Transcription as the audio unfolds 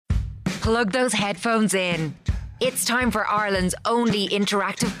Plug those headphones in. It's time for Ireland's only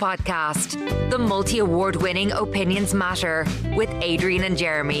interactive podcast, the multi-award winning Opinions Matter with Adrian and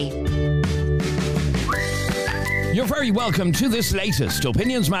Jeremy. You're very welcome to this latest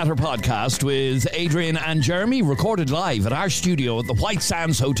Opinions Matter podcast with Adrian and Jeremy, recorded live at our studio at the White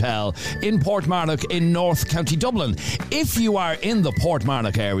Sands Hotel in Portmarnock in North County Dublin. If you are in the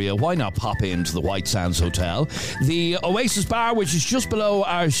Portmarnock area, why not pop into the White Sands Hotel? The Oasis Bar, which is just below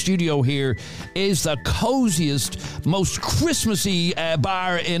our studio here, is the coziest, most Christmassy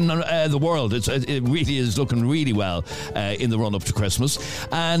bar in the world. It really is looking really well in the run-up to Christmas.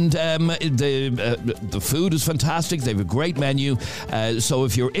 And the food is fantastic. They have a great menu. So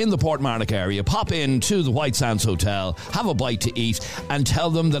if you're in the Portmarnock area, pop in to the White Sands Hotel, have a bite to eat, and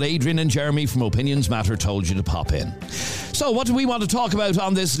tell them that Adrian and Jeremy from Opinions Matter told you to pop in. So what do we want to talk about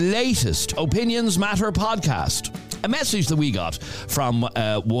on this latest Opinions Matter podcast? A message that we got from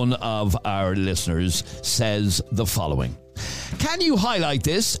one of our listeners says the following. Can you highlight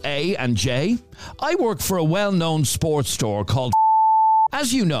this, A and J? I work for a well-known sports store called...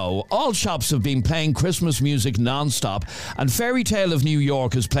 As you know, all shops have been playing Christmas music non-stop, and Fairytale of New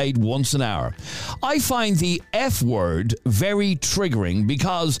York is played once an hour. I find the F word very triggering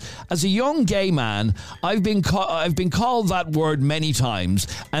because, as a young gay man, I've been called that word many times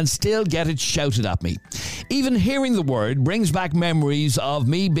and still get it shouted at me. Even hearing the word brings back memories of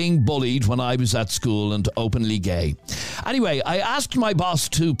me being bullied when I was at school and openly gay. Anyway, I asked my boss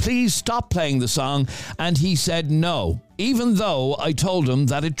to please stop playing the song, and he said no, even though I told him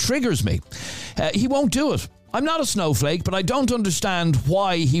that it triggers me. He won't do it. I'm not a snowflake, but I don't understand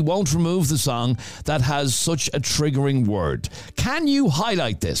why he won't remove the song that has such a triggering word. Can you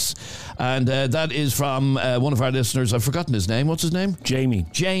highlight this? And that is from one of our listeners. I've forgotten his name. What's his name?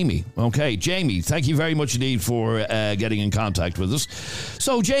 Jamie. Okay, Jamie, thank you very much indeed for getting in contact with us.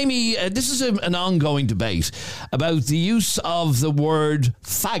 So, Jamie, this is an ongoing debate about the use of the word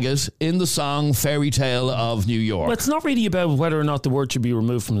faggot in the song Fairytale of New York. Well, it's not really about whether or not the word should be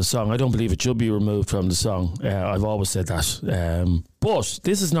removed from the song. I don't believe it should be removed from the song. I've always said that. But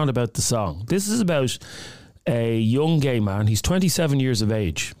this is not about the song. This is about a young gay man. He's 27 years of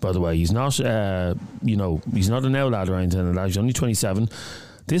age, by the way. He's not, he's not an out lad or anything like that. He's only 27.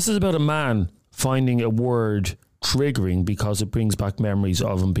 This is about a man finding a word triggering because it brings back memories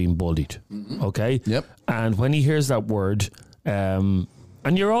of him being bullied. Mm-hmm. Okay? Yep. And when he hears that word, and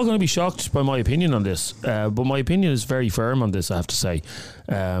you're all going to be shocked by my opinion on this, but my opinion is very firm on this, I have to say.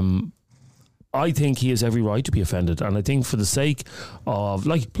 I think he has every right to be offended, and I think for the sake of,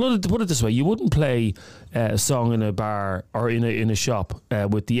 like, put it this way, you wouldn't play a song in a bar or in a shop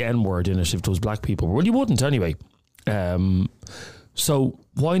with the N-word in it if it was black people. Well, you wouldn't anyway. So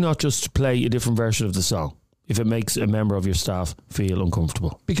why not just play a different version of the song if it makes a member of your staff feel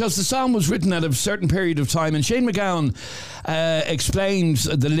uncomfortable? Because the song was written at a certain period of time, and Shane MacGowan explained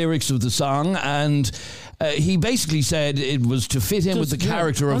the lyrics of the song, and he basically said it was to fit in with the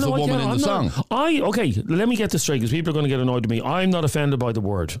character of the woman in the song. Okay, let me get this straight, because people are going to get annoyed with me. I'm not offended by the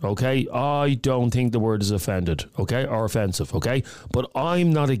word, okay? I don't think the word is offended, okay, or offensive, okay? But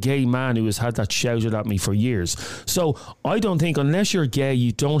I'm not a gay man who has had that shouted at me for years. So I don't think, unless you're gay,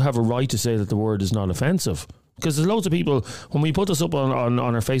 you don't have a right to say that the word is not offensive. Because there's loads of people, when we put this up on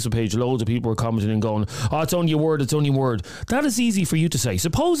our Facebook page, loads of people were commenting and going, oh, it's only a word, it's only a word. That is easy for you to say.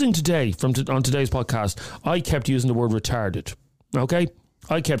 Supposing today, on today's podcast, I kept using the word retarded, okay?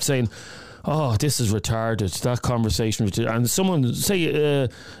 I kept saying, oh, this is retarded, that conversation. And someone, say a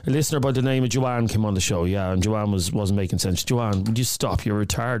listener by the name of Joanne came on the show, yeah, and Joanne wasn't making sense. Joanne, would you stop? You're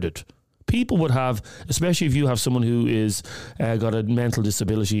retarded. People would have, especially if you have someone who is got a mental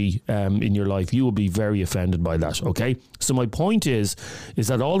disability in your life, you will be very offended by that, okay? So my point is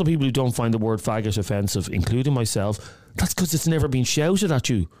that all the people who don't find the word faggot offensive, including myself, that's because it's never been shouted at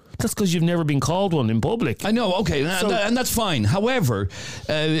you. That's because you've never been called one in public. I know, okay, and that's fine. However,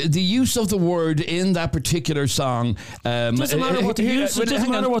 the use of the word in that particular song... doesn't matter what the use, it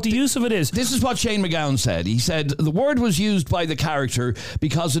doesn't matter what the use of it is. This is what Shane MacGowan said. He said, the word was used by the character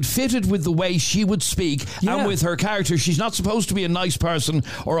because it fitted with the way she would speak and with her character. She's not supposed to be a nice person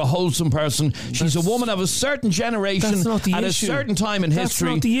or a wholesome person. She's a woman of a certain generation at a certain time in history.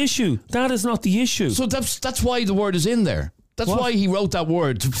 That's not the issue. That is not the issue. So that's why the word is in there. That's why he wrote that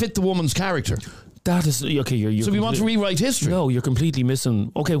word, to fit the woman's character. That is okay. You're so we want to rewrite history. No, you're completely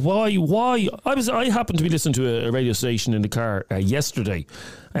missing. Okay, why? I happened to be listening to a radio station in the car yesterday.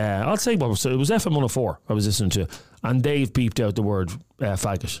 I'll say what it was. FM 104. I was listening to, and they've beeped out the word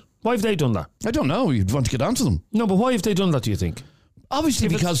faggot. Why have they done that? I don't know. You'd want to get onto them. No, but why have they done that? Do you think? Obviously,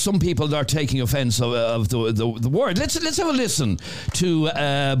 because some people are taking offence of the word. Let's have a listen to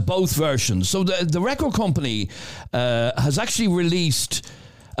both versions. So the record company has actually released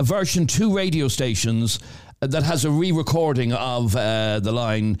a version to radio stations that has a re-recording of the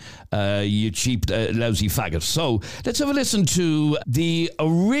line, you cheap, lousy faggot. So let's have a listen to the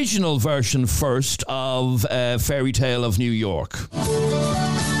original version first of Fairytale of New York. You're a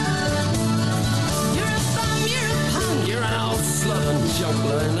bum, you're a punk, you're an old slut and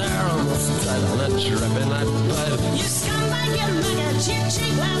juggler in there almost dead on a dripping that blood. You scumbag, you maggot,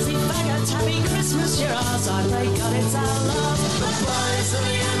 cheap, lousy faggot. Happy Christmas, you're ours, I pray God it's our love. The boys of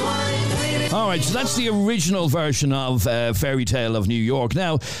the NY. All right, so that's the original version of Fairytale of New York.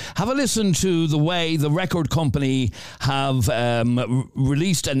 Now, have a listen to the way the record company have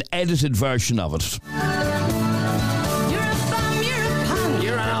released an edited version of it. You're a bum, you're a punk,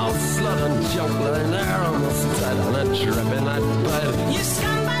 you're an old slut and juggler in there almost dead on a dripping that blood. You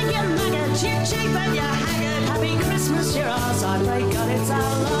scumbag, you maggot, cheap, and you haggard. Happy Christmas, you're ours, I pray God it's our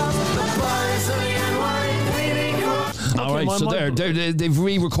love. The boys of the NYPD. All right, so they've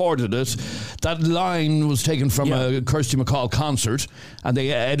re-recorded it. That line was taken from a Kirsty MacColl concert, and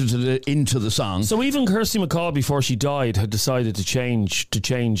they edited it into the song. So even Kirsty MacColl, before she died, had decided to change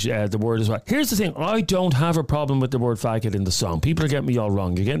the word as well. Here's the thing: I don't have a problem with the word faggot in the song. People are getting me all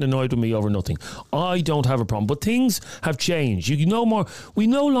wrong. You're getting annoyed with me over nothing. I don't have a problem, but things have changed. We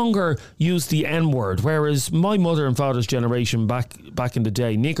no longer use the N word, whereas my mother and father's generation back in the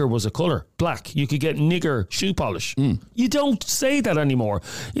day, nigger was a colour, black. You could get nigger shoe polish. You don't say that anymore.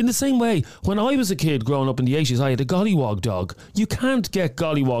 In the same way, when I was a kid growing up in the 80s, I had a gollywog dog. You can't get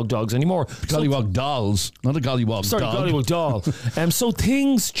gollywog dogs anymore. Gollywog dolls, not a gollywog sorry, dog. Gollywog doll. So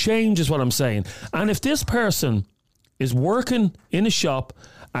things change is what I'm saying. And if this person is working in a shop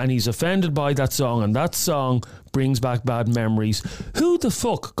and he's offended by that song and that song brings back bad memories, who the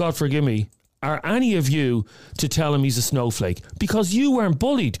fuck, God forgive me, are any of you to tell him he's a snowflake? Because you weren't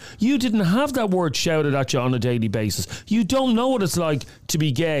bullied. You didn't have that word shouted at you on a daily basis. You don't know what it's like to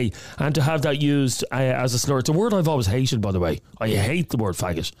be gay and to have that used as a slur. It's a word I've always hated, by the way. I hate the word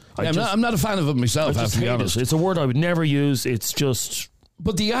faggot. I'm not a fan of it myself, I have to be honest. It's a word I would never use. It's just...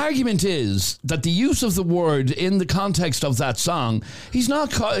 But the argument is that the use of the word in the context of that song, she's not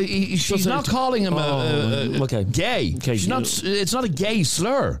calling him gay. Okay, it's not a gay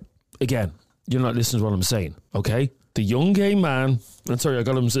slur. Again, you're not listening to what I'm saying, okay? The young gay man, and sorry, I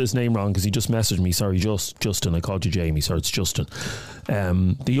got his name wrong because he just messaged me. Sorry, Justin. I called you Jamie. Sorry, it's Justin.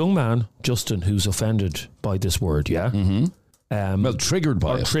 The young man, Justin, who's offended by this word, yeah? Mm-hmm. Triggered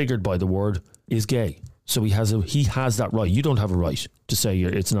by the word, is gay. So he has that right. You don't have a right to say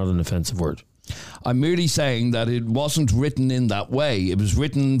it's not an offensive word. I'm merely saying that it wasn't written in that way. It was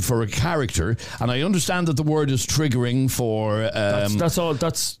written for a character, and I understand that the word is triggering for. That's all.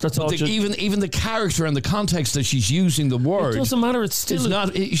 That's all. Even the character and the context that she's using the word. It doesn't matter. It's still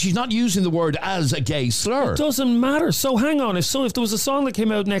not. She's not using the word as a gay slur. It doesn't matter. So hang on. If there was a song that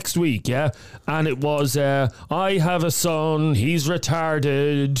came out next week, yeah, and it was "I have a son, he's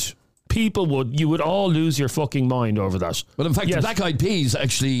retarded." You would all lose your fucking mind over that. Well, in fact, the Black Eyed Peas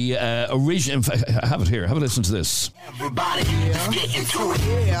actually in fact, have it here. Have a listen to this. Everybody, get into it.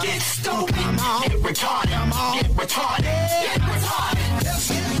 Get stupid. Get retarded. Get retarded. Get retarded. Let's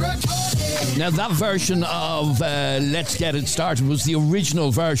get retarded. Now, that version of Let's Get It Started was the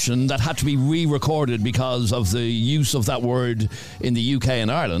original version that had to be re-recorded because of the use of that word in the UK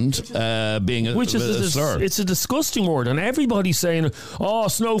and Ireland being a slur. It's a disgusting word, and everybody's saying, oh,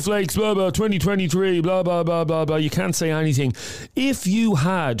 snowflakes, blah, blah, 2023, blah, blah, blah, blah, blah. You can't say anything. If you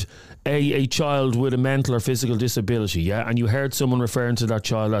had a child with a mental or physical disability, yeah, and you heard someone referring to that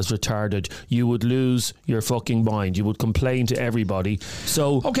child as retarded, you would lose your fucking mind. You would complain to everybody.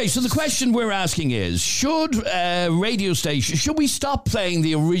 So the question we're asking is, should radio stations, should we stop playing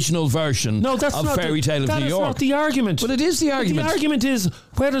the original version of Fairytale of New York? That's not the argument. But it is the argument. The argument is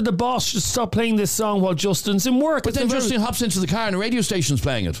whether the boss should stop playing this song while Justin's in work. But then Justin hops into the car and the radio station's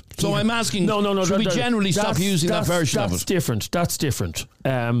playing it. So I'm asking, should we generally stop using that version of it? That's different.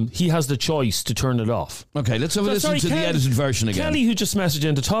 He has the choice to turn it off. Okay, let's have a listen to the edited version again. Kelly, who just messaged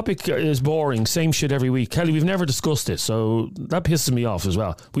in, the topic is boring, same shit every week. Kelly, we've never discussed this, so that pisses me off as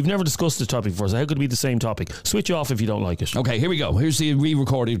well. We've never discussed this topic before, so how could it be the same topic? Switch off if you don't like it. Okay, here we go. Here's the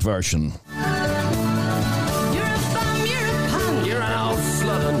re-recorded version. You're a bum, you're a punk, you're an old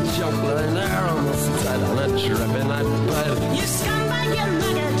slut and juggler in there almost dead on a dripping that blood. You scumbag, you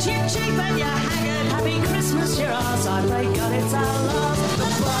maggot, cheap, and you haggard. Happy Christmas, you're ours, I pray God it's our love. The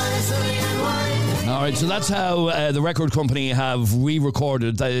boys of the NY. All All right, so that's how the record company have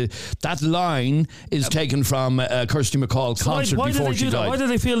re-recorded. That line is taken from Kirsty MacColl's concert before she died. Why do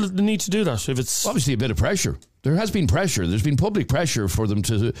they feel the need to do that? If it's obviously a bit of pressure. There has been pressure. There's been public pressure for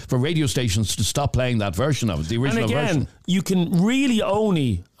radio stations to stop playing that version of it, the original version. And again, you can really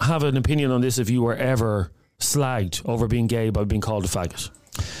only have an opinion on this if you were ever slagged over being gay by being called a faggot.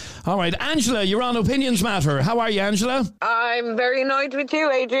 All right, Angela, you're on Opinions Matter. How are you, Angela? I'm very annoyed with you,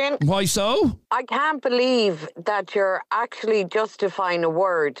 Adrian. Why so? I can't believe that you're actually justifying a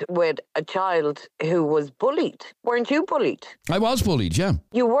word with a child who was bullied. Weren't you bullied? I was bullied, yeah.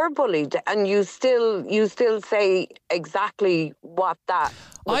 You were bullied, and you still say exactly what that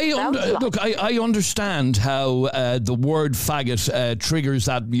Look, I understand how the word faggot triggers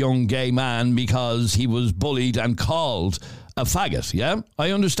that young gay man because he was bullied and called a faggot, yeah?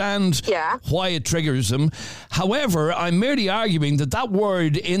 I understand why it triggers him. However, I'm merely arguing that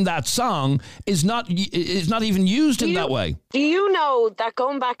word in that song is not even used in that way. Do you know that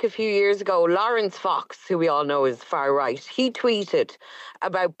going back a few years ago, Lawrence Fox, who we all know is far right, he tweeted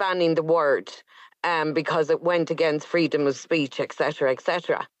about banning the word because it went against freedom of speech, etc.,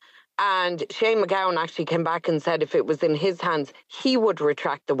 etc. And Shane McGowan actually came back and said if it was in his hands, he would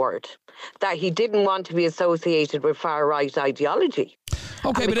retract the word, that he didn't want to be associated with far-right ideology.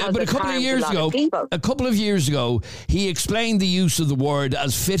 Okay, but a couple of years ago, he explained the use of the word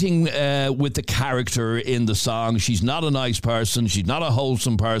as fitting with the character in the song. She's not a nice person. She's not a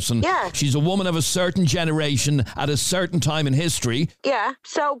wholesome person. Yeah. She's a woman of a certain generation at a certain time in history. Yeah.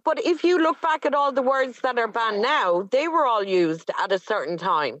 So, but if you look back at all the words that are banned now, they were all used at a certain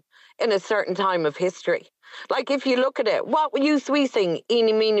time, in a certain time of history. Like, if you look at it, what used we sing?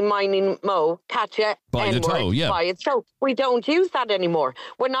 Eeny, meeny, miny, mo, catch it, by the toe, yeah. By its toe. We don't use that anymore.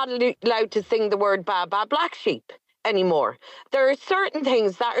 We're not allowed to sing the word ba, black sheep anymore. There are certain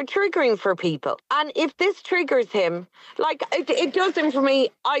things that are triggering for people. And if this triggers him, like, it doesn't for me,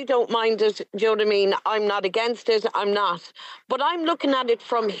 I don't mind it. Do you know what I mean? I'm not against it. I'm not. But I'm looking at it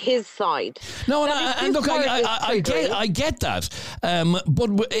from his side. No, and look, I get that. But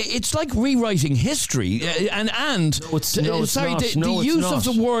it's like rewriting history. The use of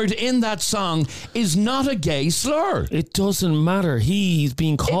the word in that song is not a gay slur. It doesn't matter. He's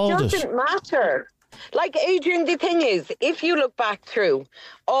being called it. It doesn't matter. Like, Adrian, the thing is, if you look back through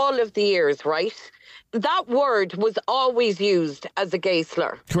all of the years, right, that word was always used as a gay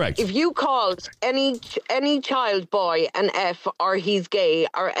slur. Correct. If you called any child boy an F or he's gay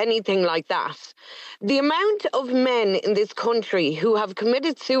or anything like that, the amount of men in this country who have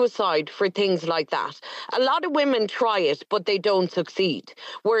committed suicide for things like that, a lot of women try it, but they don't succeed,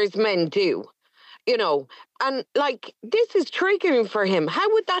 whereas men do. You know, and like, this is triggering for him.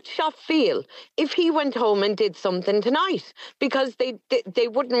 How would that shop feel if he went home and did something tonight? Because they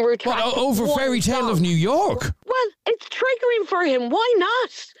wouldn't retract. Well, over Fairytale of New York. Well, it's triggering for him. Why not?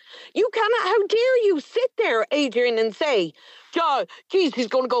 You cannot. How dare you sit there, Adrian, and say, geez, he's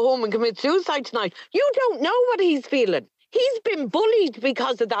going to go home and commit suicide tonight. You don't know what he's feeling. He's been bullied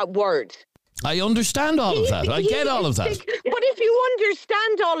because of that word. I understand all of that. I get all of that. But if you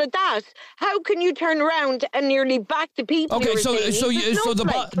understand all of that, how can you turn around and nearly back the people? Okay, so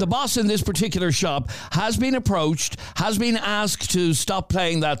the boss in this particular shop has been approached, has been asked to stop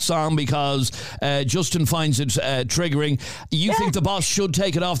playing that song because Justin finds it triggering. You think the boss should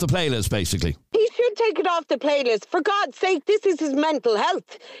take it off the playlist, basically? He should take it off the playlist. For God's sake, this is his mental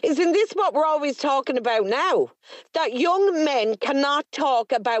health. Isn't this what we're always talking about now? That young men cannot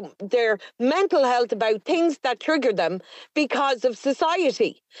talk about their mental health, about things that trigger them because of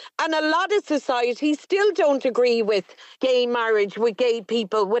society. And a lot of society still don't agree with gay marriage, with gay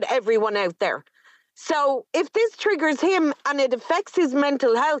people, with everyone out there. So if this triggers him and it affects his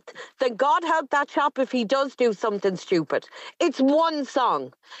mental health, then God help that chap if he does do something stupid. It's one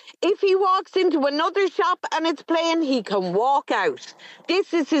song. If he walks into another shop and it's playing, he can walk out.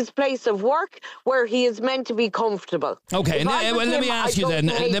 This is his place of work where he is meant to be comfortable. Okay, let me ask you then.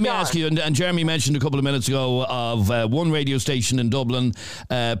 Let me ask you, and Jeremy mentioned a couple of minutes ago of one radio station in Dublin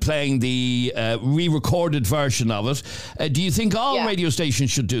playing the re-recorded version of it. Do you think all radio stations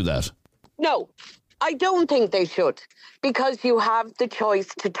should do that? No. I don't think they should, because you have the choice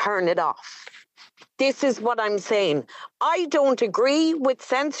to turn it off. This is what I'm saying. I don't agree with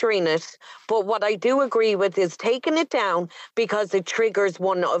censoring it, but what I do agree with is taking it down because it triggers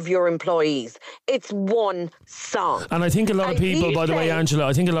one of your employees. It's one song. And I think a lot of people, by the way, Angela,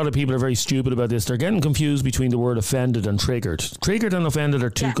 I think a lot of people are very stupid about this. They're getting confused between the word offended and triggered. Triggered and offended are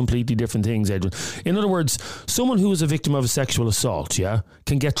two completely different things, Adrian. In other words, someone who is a victim of a sexual assault,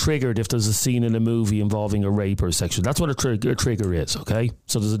 can get triggered if there's a scene in a movie involving a rape or a sexual. That's what a trigger is, okay?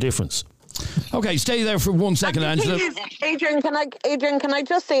 So there's a difference. Okay, stay there for 1 second, And the thing Angela. is, Adrian, can I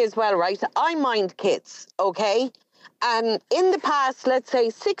just say as well, right? I mind kids, okay? And in the past, let's say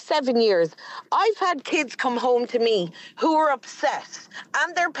 6-7 years, I've had kids come home to me who were upset,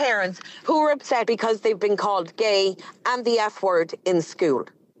 and their parents who were upset because they've been called gay and the F word in school.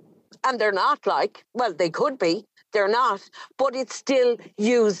 And they're not well, they could be, they're not, but it's still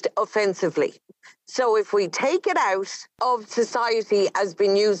used offensively. So if we take it out of society as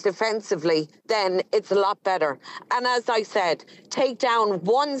being used offensively, then it's a lot better. And as I said, take down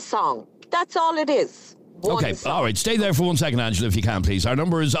one song. That's all it is. Okay, all right. Stay there for 1 second, Angela, if you can, please. Our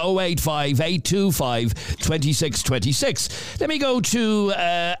number is 085 825 2626. Let me go to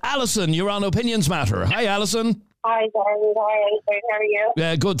Alison. You're on Opinions Matter. Hi, Alison. Hi, Darren. Hi, how are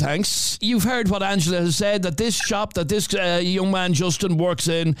you? Good, thanks. You've heard what Angela has said, that this shop that this young man, Justin, works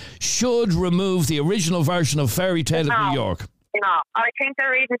in should remove the original version of Fairytale of New York. No, I think they're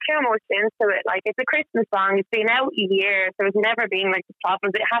reading too much into it. Like, it's a Christmas song. It's been out years. There's never been, like, the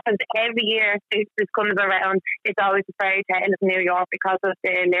problems. It happens every year. This comes around. It's always a fairy tale of New York because of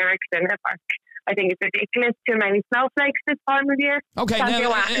the lyrics in it. I think it's ridiculous. Too many snowflakes this time of year. Okay,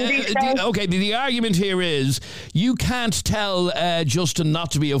 the argument here is you can't tell Justin not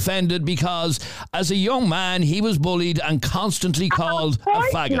to be offended because as a young man he was bullied and constantly called a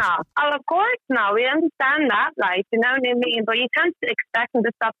faggot. Of course not. We understand that, like, you know what I mean? But you can't expect him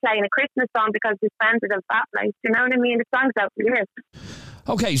to stop playing a Christmas song because his friends are that, like, you know what I mean? The song's out for years.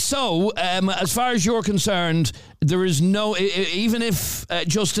 Okay, so as far as you're concerned, there is no, even if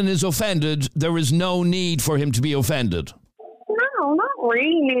Justin is offended, there is no need for him to be offended. No, not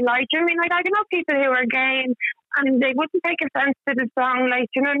really. Like, I mean, like, I know people who are gay and they wouldn't take offense to the song, like,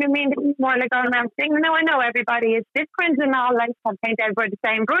 you know what I mean? It's more like going around singing. Now, I know everybody is different and all, like, I paint everybody the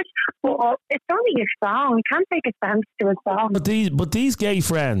same brush, but it's only a song. You can't take offense to a song. But these gay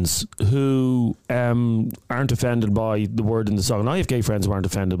friends who aren't offended by the word in the song, and I have gay friends who aren't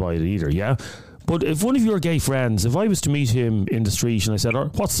offended by it either, yeah? But if one of your gay friends, if I was to meet him in the street and I said,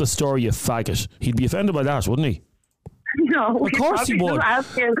 "What's the story, you faggot?" he'd be offended by that, wouldn't he? No, of course he would.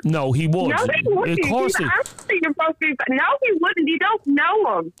 No, he would. No, he wouldn't. Of course No, he wouldn't. You don't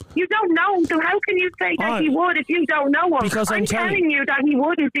know him. You don't know him. So how can you say that he would if you don't know him? Because I'm telling you that he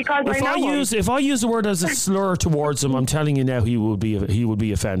wouldn't because I know him. If I use the word as a slur towards him, I'm telling you now he would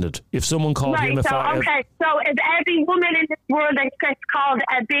be offended. If someone called him a faggot. Okay, so if every woman in this world gets called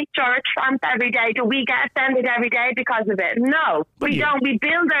a bitch or a tramp every day, do we get offended every day because of it? No, we don't. We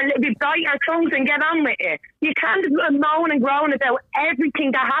bite our tongues and get on with it. You can't moan and groan about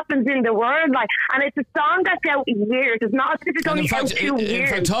everything that happens in the world, like, and it's a song that's out years. It's not as if it's only out 2 years.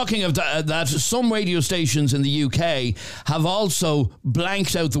 In fact, talking of that, some radio stations in the UK have also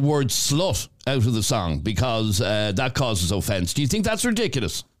blanked out the word slut out of the song because that causes offence. Do you think that's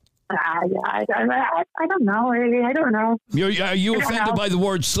ridiculous? I don't know, really. I don't know. Are you offended by the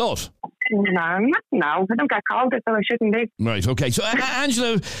word slut? No, I don't get called it, so I shouldn't be. Right, okay. So,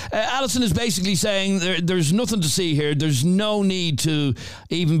 Angela, Alison is basically saying there's nothing to see here. There's no need to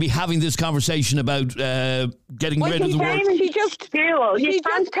even be having this conversation about getting rid of the word. She just totally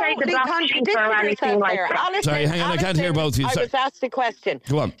contradicted herself there. Sorry, hang on, I can't hear both of you. I was asked a question.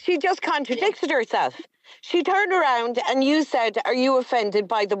 Go on. She just contradicted herself. She turned around and you said, "Are you offended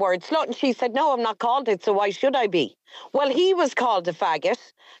by the word slut?" And she said, "No, I'm not called it, so why should I be?" Well, he was called a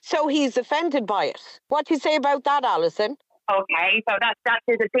faggot, so he's offended by it. What do you say about that, Alison? Okay, so that's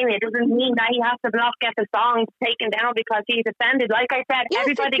the thing. It doesn't mean that he has to get the song taken down because he's offended. Like I said,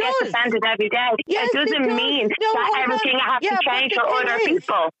 everybody gets offended every day. Yes, it doesn't mean that everything has to change for other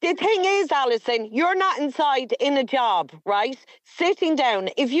people. The thing is, Alison, you're not inside in a job, right? Sitting down.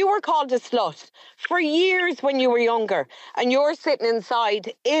 If you were called a slut for years when you were younger and you're sitting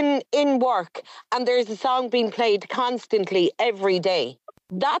inside in work and there's a song being played constantly every day,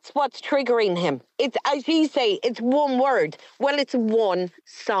 that's what's triggering him. It's, as you say, it's one word. Well, it's one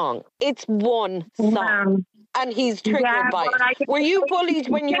song. It's one song. And he's triggered by it. Were you bullied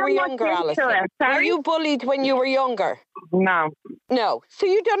when you were younger, Alison? Were you bullied when you were younger? No. No. So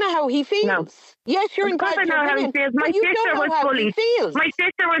you don't know how he feels? No. Yes, you're entitled to know how he feels. My sister was bullied. My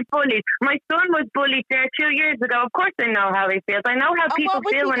sister was bullied. My son was bullied there 2 years ago. Of course I know how he feels. I know how people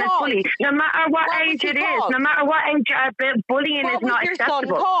feel when it's bullied. No matter what age it is. No matter what age, bullying is not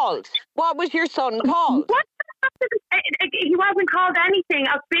acceptable. What was your son called? What? He wasn't called anything.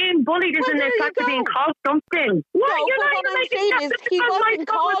 Being bullied isn't the fact of being called something. What? No, You're not what I'm making saying is he wasn't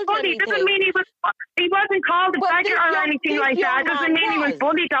called anything. Doesn't mean he wasn't called a faggot or anything like that. Doesn't mean he was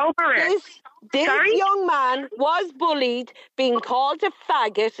bullied over it. This young man was bullied, being called a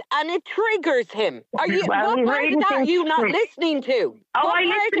faggot, and it triggers him. Are you? Well, what part of that are you not listening to? Oh, What I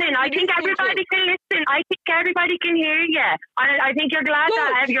part listen. are I you think listening everybody to? can listen. I think everybody can hear you. I think you're glad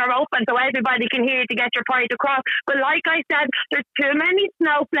that you're open so everybody can hear you to get your point across. But like I said, there's too many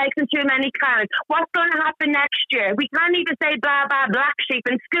snowflakes and too many Karens. What's going to happen next year? We can't even say blah, blah, black sheep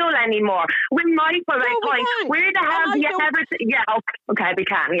in school anymore. With my point, where the hell do you ever... Yeah, okay, we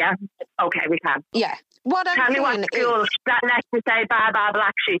can, yeah. Okay, we can. Yeah. What I'm tell me what school that lets you say blah, blah,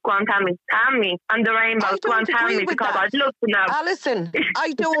 black sheep. Go on, tell me. Tell me. And the rainbow. Go on, tell me, because I'd love to know. Alison,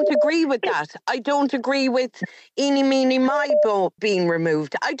 I don't agree with that. I don't agree with eeny, meeny, miny being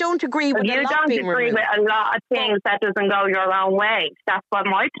removed. I don't agree with you don't agree with a lot of things that doesn't go your own way. That's what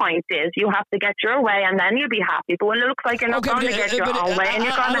my point is. You have to get your way and then you'll be happy. But when it looks like you're not going to get your own way and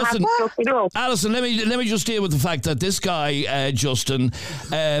you're going to have to suck it up. Alison, let me just deal with the fact that this guy, Justin,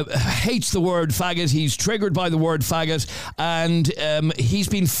 hates the word faggot. He's triggered by the word faggot, and he's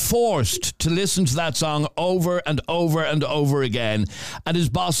been forced to listen to that song over and over and over again, and his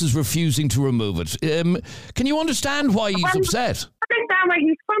boss is refusing to remove it. Can you understand why he's upset? I understand where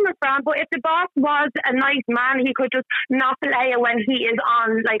he's coming from, but if the boss was a nice man, he could just not play it when he is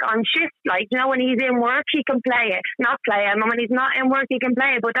on shift. Like, you know, when he's in work, he can play it, not play it. And when he's not in work, he can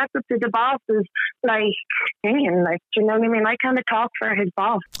play it. But that's up to the boss's, thing. Like, do you know what I mean? I kind of talk for his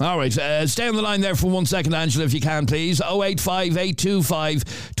boss. All right, stay on the line there for 1 second, Angela, if you can, please. 085 825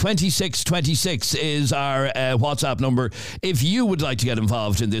 2626 is our WhatsApp number. If you would like to get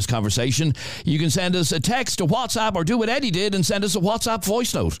involved in this conversation, you can send us a text, a WhatsApp, or do what Eddie did and send us a WhatsApp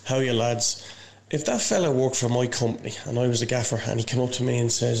voice note. How are you, lads? If that fella worked for my company and I was a gaffer and he came up to me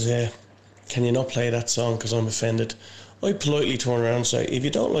and says, can you not play that song because I'm offended, I politely turn around and say, if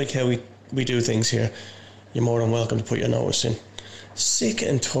you don't like how we do things here, you're more than welcome to put your notice in. Sick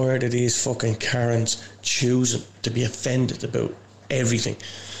and tired of these fucking Karens choosing to be offended about everything.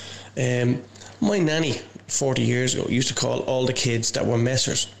 My nanny 40 years ago used to call all the kids that were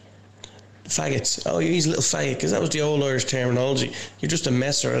messers faggots. Oh, he's a little faggot, because that was the old Irish terminology. You're just a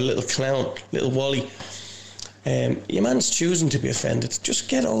messer, a little clown, little wally. Your man's choosing to be offended. Just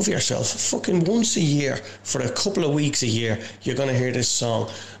get over yourself. Fucking once a year, for a couple of weeks a year, you're going to hear this song,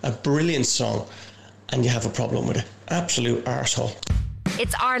 a brilliant song, and you have a problem with it. Absolute arsehole.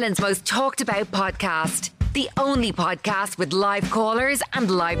 It's Ireland's most talked about podcast. The only podcast with live callers and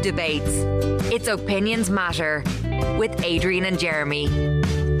live debates. It's Opinions Matter with Adrian and Jeremy.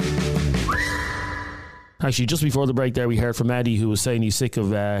 Actually, just before the break there, we heard from Eddie, who was saying he's sick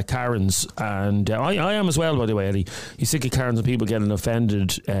of Karens, and I am as well, by the way, Eddie. He's sick of Karens and people getting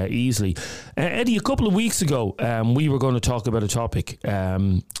offended easily. Eddie, a couple of weeks ago, we were going to talk about a topic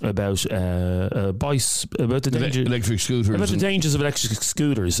about electric scooters, about the dangers of electric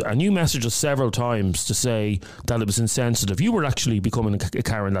scooters, and you messaged us several times to say that it was insensitive. You were actually becoming a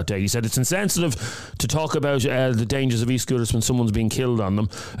Karen that day. You said it's insensitive to talk about the dangers of e-scooters when someone's being killed on them.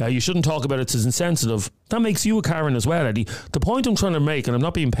 You shouldn't talk about it as insensitive. That makes you a Karen as well, Eddie. The point I'm trying to make, and I'm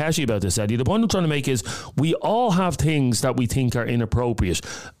not being petty about this, Eddie, the point I'm trying to make is we all have things that we think are inappropriate.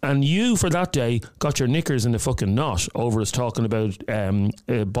 And you, for that day, got your knickers in the fucking knot over us talking about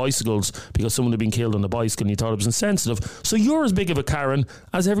bicycles because someone had been killed on a bicycle and you thought it was insensitive. So you're as big of a Karen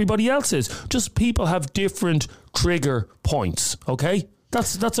as everybody else is. Just people have different trigger points, okay?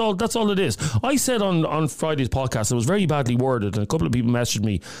 That's all it is. I said on Friday's podcast, it was very badly worded, and a couple of people messaged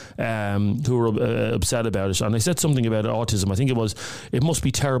me who were upset about it, and I said something about autism. I think it must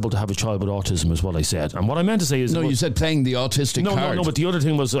be terrible to have a child with autism is what I said. And what I meant to say is... No, you said playing the autistic card. No, but the other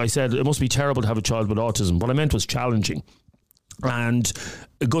thing was I said it must be terrible to have a child with autism. What I meant was challenging. And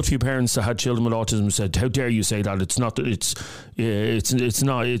a good few parents that had children with autism said, how dare you say that? It's not that it's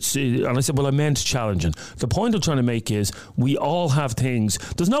not. And I said, well, I meant challenging. The point I'm trying to make is we all have things.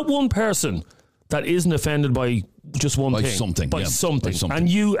 There's not one person that isn't offended by just one thing. By something. And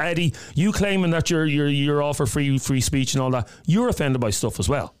you, Eddie, you claiming that you're all for free speech and all that, you're offended by stuff as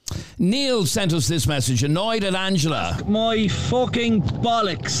well. Neil sent us this message, annoyed at Angela. My fucking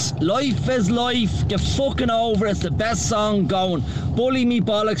bollocks. Life is life. Get fucking over it. It's the best song going. Bully me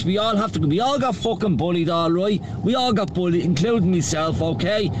bollocks. We all got fucking bullied, all right? We all got bullied, including myself,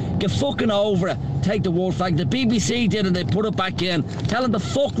 okay? Get fucking over it. Take the word fact. The BBC did it, they put it back in. Tell them to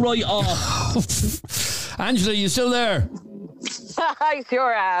fuck right off. Angela, you still there? I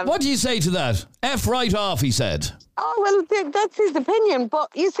sure am. What do you say to that? F right off, he said. Oh, well, that's his opinion. But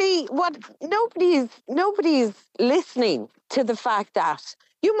you see, what nobody's listening to the fact that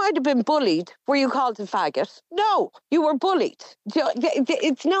you might have been bullied. Were you called a faggot? No, you were bullied.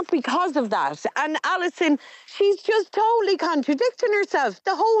 It's not because of that. And Alison, she's just totally contradicting herself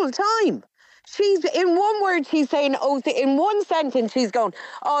the whole time. She's in one word, she's saying, in one sentence, she's going,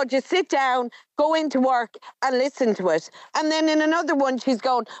 oh, just sit down, go into work and listen to it. And then in another one, she's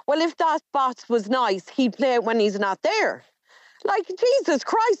going, well, if that boss was nice, he'd play it when he's not there. Like, Jesus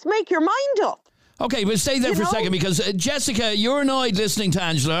Christ, make your mind up. Okay, but stay there for a second, because Jessica, you're annoyed listening to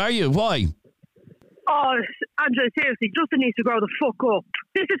Angela, are you? Why? Oh, Angela, seriously, Justin needs to grow the fuck up.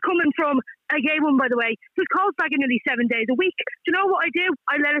 This is coming from a gay one, by the way, who's calls back in nearly 7 days a week. Do you know what I do?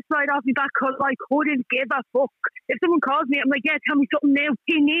 I let it slide off me back because I couldn't give a fuck. If someone calls me, I'm like, yeah, tell me something new.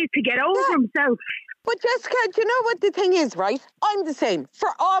 He needs to get over himself. But Jessica, do you know what the thing is, right? I'm the same. For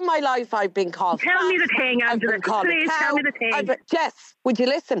all my life, I've been called Tell me the thing, Angela. Please tell me the thing. Jess, would you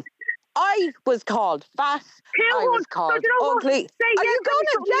listen? I was called fat. I was called ugly. Are you going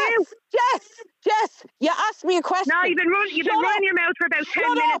to Jess, you asked me a question. No, you've been running your mouth for about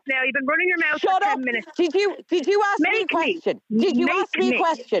 10 minutes now. You've been running your mouth for 10 minutes. Did you ask me a question? Did you ask me a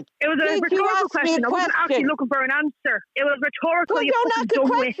question? It was a rhetorical question. I wasn't actually looking for an answer. It was rhetorical. Well, don't ask a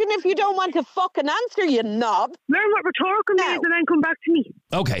question if you don't want to fucking answer, you knob. Learn what rhetorical means and then come back to me.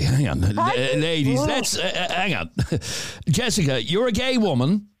 Okay, hang on. Ladies, let's... hang on. Jessica, you're a gay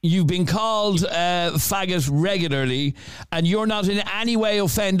woman. You've been called faggot regularly, and you're not in any way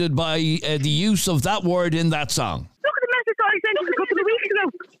offended by the use of that word in that song. Look at the message I sent you a couple of weeks ago.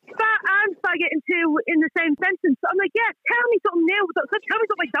 Fat and faggot in the same sentence. I'm like, yeah, tell me something new. Tell me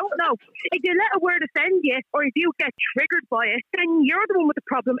something I don't know. If you let a word offend you, or if you get triggered by it, then you're the one with the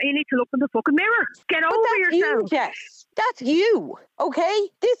problem, and you need to look in the fucking mirror. Get over yourself. You, Jess. That's you, okay?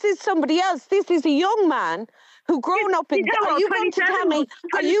 This is somebody else. This is a young man who grown up in... Are you going to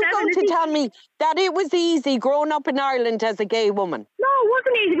tell me that it was easy growing up in Ireland as a gay woman? No, it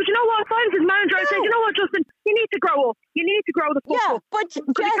wasn't easy. But you know what? If I was his manager, I said, you know what, Justin? You need to grow up. You need to grow the fuck up. But Jess,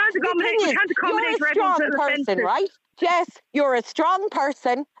 you're a strong person, right? Jess, you're a strong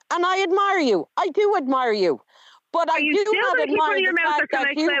person, and I admire you. I do admire you. But I do not admire the fact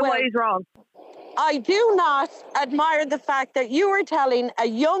that you will... I do not admire the fact that you are telling a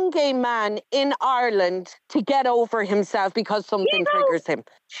young gay man in Ireland to get over himself because something triggers him.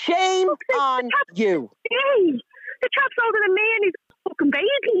 Shame on you. Hey, the chap's older than me and he's a fucking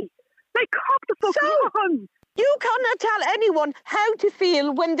baby. Like, cop the fuck on. You cannot tell anyone how to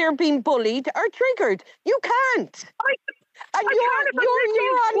feel when they're being bullied or triggered. You can't. And you're on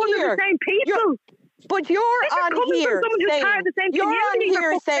here. The same people. But you're on here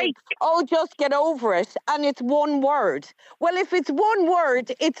saying, oh, just get over it, and it's one word. Well, if it's one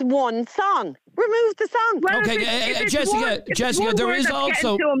word, it's one song. Remove the song. Well, okay, Jessica, there is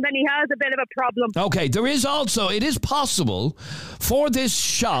also... To him, then he has a bit of a problem. Okay, there is also... It is possible for this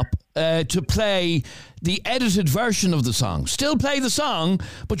shop to play the edited version of the song. Still play the song,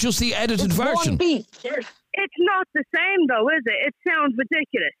 but just the edited version. One beat. It's not the same, though, is it? It sounds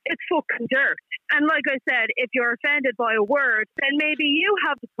ridiculous. It's fucking dirt. And like I said, if you're offended by a word, then maybe you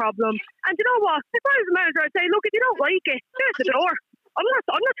have the problem. And you know what? If I was a manager, I'd say, look, if you don't like it, there's the door. I'm not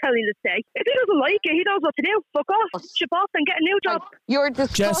telling you to stay. If he doesn't like it, he knows what to do. Fuck off, ship off, and get a new job. You're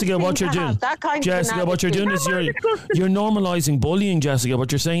disgusting. Jessica, what you're doing? Jessica, what you're doing is you're normalising bullying. Jessica,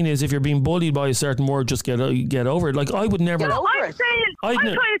 what you're saying is if you're being bullied by a certain word, just get over it. Like I would never. I'm trying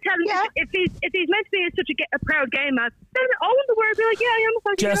to tell you, if he's meant to be such a proud gay man, then own the word. Be like, yeah, I am a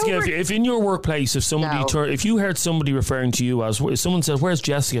fucking. Jessica, if in your workplace, if you heard somebody referring to you as, if someone said, "Where's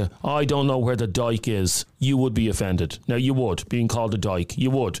Jessica?" I don't know where the dyke is. You would be offended. Now you would being called a dyke.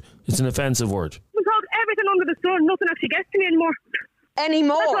 You would. It's an offensive word. I'm called everything under the sun. Nothing actually gets to me anymore.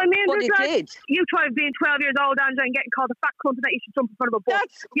 That's what I mean. But it did. You try being 12 years old, Angela, and getting called a fat cunt and that you should jump in front of a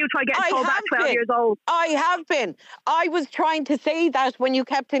bus. You try getting told that 12 years old. I have been. I was trying to say that when you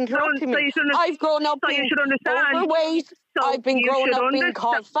kept interrupting me. I've grown up being overweight. I've been growing up being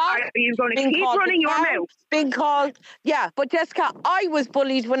called fat. Are you going to keep running your mouth? Being called, but Jessica, I was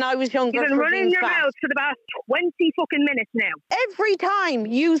bullied when I was younger. You've been running your mouth for the past 20 fucking minutes now. Every time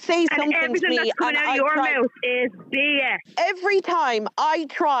you say something to me, that's coming out of your mouth is BS. Every time I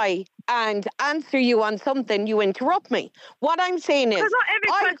try and answer you on something, you interrupt me. What I'm saying is, because not every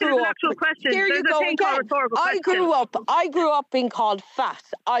question is an actual question. There you go again. I grew up being called fat.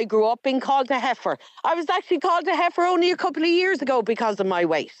 I grew up being called a heifer. I was actually called a heifer only a couple of years ago because of my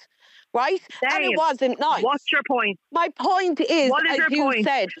weight. Right? And it wasn't nice. What's your point? My point is, as you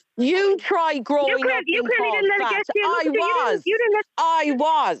said, you try growing up being called fat. I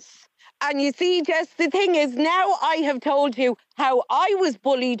was. And you see, Jess, the thing is, now I have told you how I was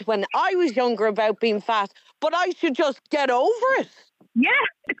bullied when I was younger about being fat, but I should just get over it. Yeah,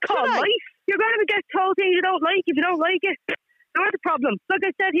 it's called life. You're going to get told things you don't like if you don't like it. You're the problem. Like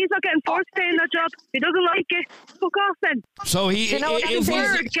I said, he's not getting forced to stay in that job. He doesn't like it. Fuck off then. So he, You know what if I'm he's,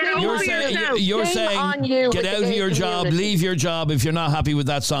 saying? Get you're over saying, yourself. you're Shame saying on you get with the out of gay your job, community. leave your job if you're not happy with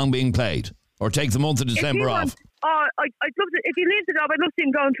that song being played, or take the month of December off. I'd love to, if he leaves the job, I'd love to see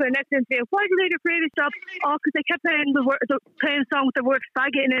him going to a next interview. Why did you leave your previous job? Oh, because they kept playing playing a song with the word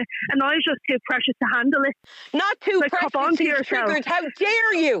faggot in it, and I was just too precious to handle it. Not too Like, hop precious. onto He's yourself. triggered. How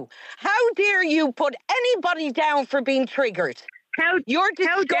dare you? How dare you put anybody down for being triggered? You're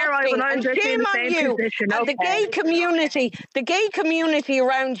How dare I disgusting, when I'm and just in shame the on same you. position? And the gay community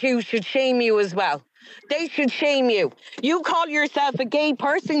around you should shame you as well. They should shame you. You call yourself a gay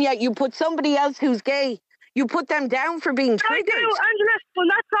person, yet you put somebody else who's gay. You put them down for being triggered. I do, Angela. When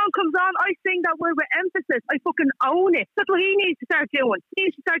that song comes on, I sing that word with emphasis. I fucking own it. That's what he needs to start doing. He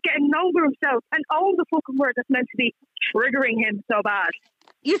needs to start getting over himself and own the fucking word that's meant to be triggering him so bad.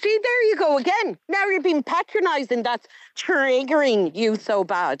 You see, there you go again. Now you're being patronising. That's triggering you so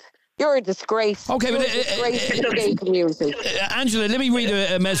bad. You're a disgrace. Okay, You're but a disgrace to the gay community. Angela, let me read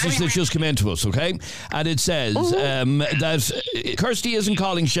a message that's just come in to us, okay? And it says that Kirsty isn't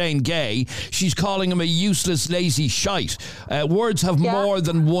calling Shane gay. She's calling him a useless, lazy shite. Words have more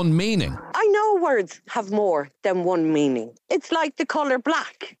than one meaning. I know words have more than one meaning. It's like the colour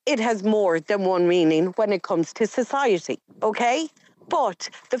black. It has more than one meaning when it comes to society, okay? But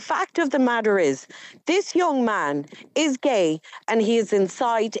the fact of the matter is, this young man is gay and he is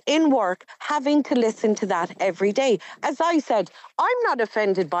inside in work having to listen to that every day. As I said, I'm not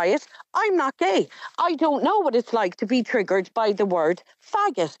offended by it. I'm not gay. I don't know what it's like to be triggered by the word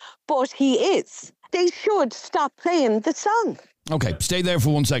faggot, but he is. They should stop playing the song. Okay, stay there for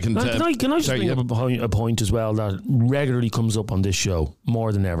 1 second. Can I just bring up a point as well that regularly comes up on this show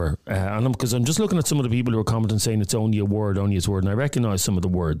more than ever, because I'm just looking at some of the people who are commenting saying it's only a word, and I recognise some of the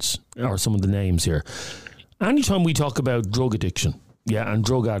words or some of the names here. Anytime we talk about drug addiction, and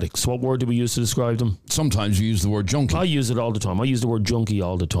drug addicts, what word do we use to describe them? Sometimes we use the word junkie. I use it all the time. I use the word junkie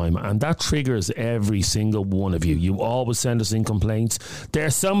all the time, and that triggers every single one of you. You always send us in complaints. They're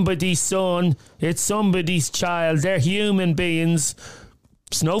somebody's son. It's somebody's child. They're human beings.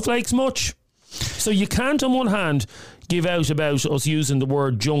 Snowflakes much? So you can't, on one hand, give out about us using the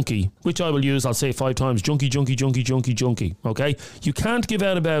word junkie, which I will use, I'll say 5 times, junkie, junkie, junkie, junkie, junkie, okay? You can't give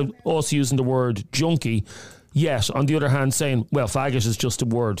out about us using the word junkie, yet, on the other hand, saying, well, faggot is just a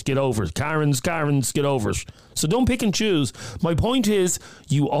word. Get over it. Karens, get over it. So don't pick and choose. My point is,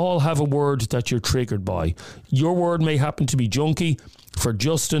 you all have a word that you're triggered by. Your word may happen to be junkie. For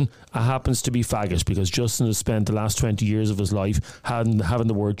Justin, it happens to be faggot, because Justin has spent the last 20 years of his life having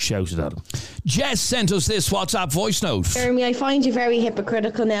the word shouted at him. Jess sent us this WhatsApp voice note. Jeremy, I find you very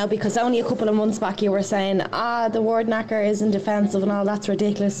hypocritical now, because only a couple of months back you were saying, the word knacker isn't offensive and all, that's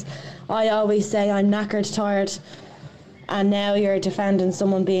ridiculous. I always say I'm knackered, tired, and now you're defending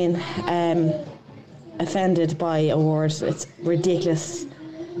someone being offended by a word. It's ridiculous.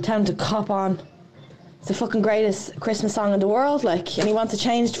 Tell him to cop on. It's the fucking greatest Christmas song in the world, and he wants it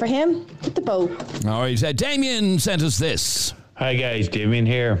changed for him. Hit the boat. All right, Damien sent us this. Hi guys, Damien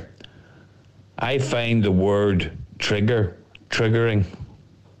here. I find the word triggering.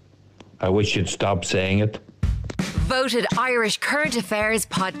 I wish you'd stop saying it. Voted Irish Current Affairs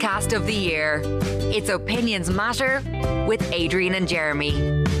Podcast of the Year. It's Opinions Matter with Adrian and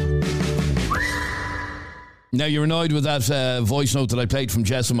Jeremy. Now, you're annoyed with that voice note that I played from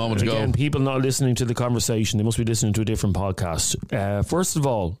Jess a moment ago. Again, people not listening to the conversation, they must be listening to a different podcast. First of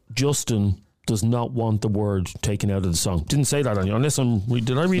all, Justin does not want the word taken out of the song. Didn't say that on you, unless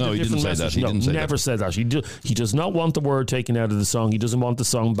did I read a different message? He didn't say that. Never said that. He does not want the word taken out of the song. He doesn't want the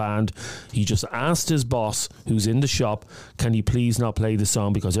song banned. He just asked his boss, who's in the shop, can he please not play the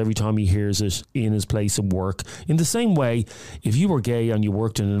song, because every time he hears it in his place of work. In the same way, if you were gay and you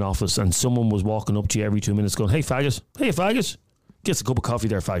worked in an office and someone was walking up to you every 2 minutes going, hey faggot, gets a cup of coffee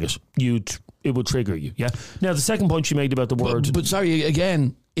there, faggot, it would trigger you. Yeah. Now, the second point you made about the word, but sorry,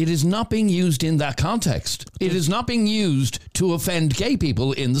 again, it is not being used in that context. It is not being used to offend gay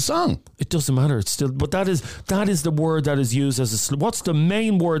people in the song. It doesn't matter. It's still, but that is the word that is used as a slur. What's the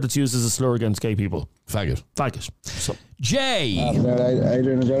main word that's used as a slur against gay people? Faggot. So, Jay.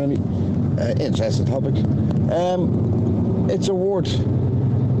 Adrian and Jeremy. Interesting topic. It's a word.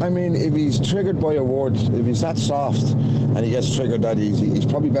 I mean, if he's triggered by a word, if he's that soft and he gets triggered that easy, he's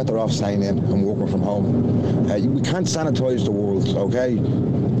probably better off staying in and working from home. We can't sanitise the world, okay?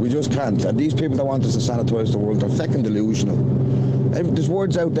 We just can't. And these people that want us to sanitise the world are fucking delusional. There's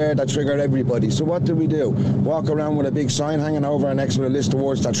words out there that trigger everybody. So what do? Walk around with a big sign hanging over our necks with a list of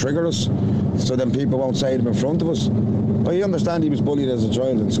words that trigger us, so then people won't say them in front of us? I understand he was bullied as a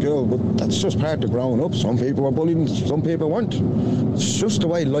child in school, but that's just part of growing up. Some people were bullied and some people weren't. It's just the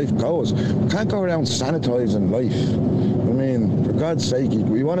way life goes. We can't go around sanitising life. I mean, for God's sake,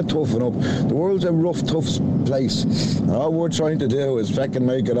 we want to toughen up. The world's a rough, tough place. And all we're trying to do is fucking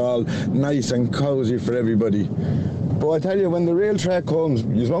make it all nice and cosy for everybody. But I tell you, when the real threat comes,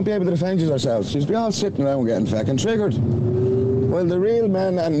 you won't be able to defend yourselves. You'll be all sitting around getting fucking triggered. Well, the real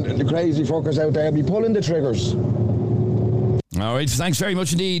men and the crazy fuckers out there be pulling the triggers. All right, thanks very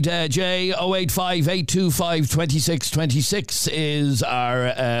much indeed, Jay. 085 825 2626 is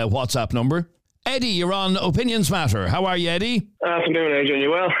our WhatsApp number. Eddie, you're on Opinions Matter. How are you, Eddie? Afternoon, Adrian.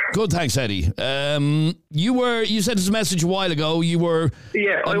 You well? Good, thanks, Eddie. You sent us a message a while ago. You were...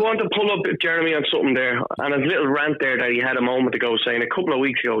 Yeah, I want to pull up Jeremy on something there, and a little rant there that he had a moment ago saying a couple of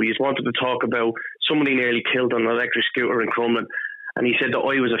weeks ago he wanted to talk about somebody nearly killed on an electric scooter in Crumlin, and he said that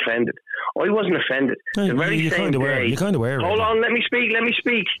I was offended. I wasn't offended. The very same day... You kind of were. Hold on, let me speak.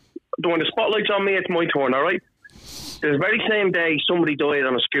 When the spotlight's on me, it's my turn, all right? The very same day somebody died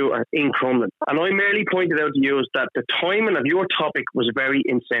on a scooter in Crumlin. And I merely pointed out to you that the timing of your topic was very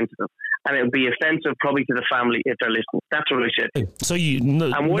insensitive. And it would be offensive probably to the family if they're listening. That's what I said. So you...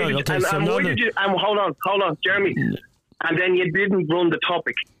 hold on, Jeremy. And then you didn't run the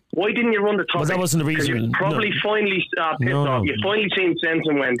topic. Why didn't you run the topic? Well, that wasn't the reason. You probably finally pissed off. You finally seen sense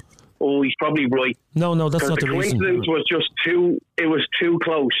and went, oh, he's probably right. No, that's not the reason. The coincidence was just it was too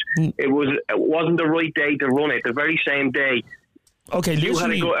close. It wasn't the right day to run it. The very same day. Okay, you had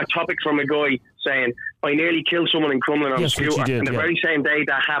a topic from a guy saying, I nearly killed someone in Crumlin on a scooter. And the very same day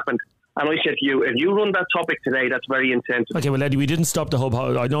that happened. And I said to you, if you run that topic today, that's very insensitive. Okay, well, Eddie, we didn't stop the hub.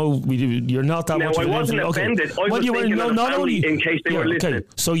 I know you're not that much of an I wasn't offended. Okay. I was thinking of the family in case they were listening. Okay,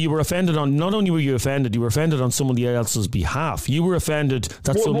 so you were offended on, not only were you offended on somebody else's behalf. You were offended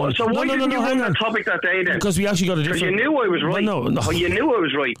that someone... So why didn't you run that topic that day then? Because we actually got a different... Because you knew I was right. No. You knew I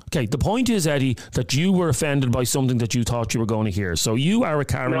was right. Okay, the point is, Eddie, that you were offended by something that you thought you were going to hear. So you are a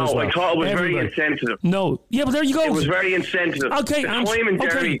Karen as well. No, I thought it was very insensitive. No. Yeah, but there you go. It was very insensitive. Okay.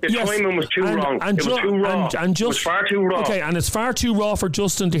 The timing was too wrong. It was too raw. It was far too raw. Okay, and it's far too raw for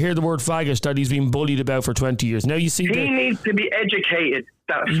Justin to hear the word faggot that he's been bullied about for 20 years. Now you see, he needs to be educated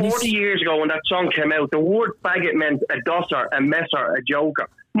that 40 years ago when that song came out, the word faggot meant a dosser, a messer, a joker.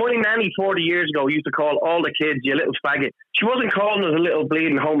 My nanny 40 years ago used to call all the kids you little faggot. She wasn't calling us a little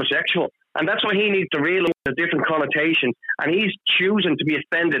bleeding homosexual. And that's why he needs to realise the different connotations. And he's choosing to be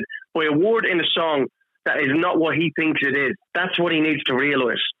offended by a word in a song that is not what he thinks it is. That's what he needs to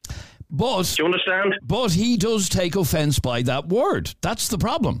realise. But, do you understand? But he does take offence by that word. That's the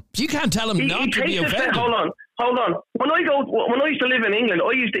problem. You can't tell him not to be offended. Hold on. When I used to live in England,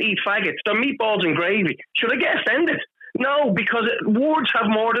 I used to eat faggots. They're meatballs and gravy. Should I get offended? No, because words have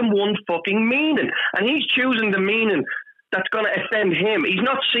more than one fucking meaning. And he's choosing the meaning that's going to offend him. He's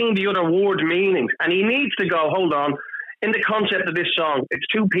not seeing the other word meanings. And he needs to go, hold on, in the concept of this song, it's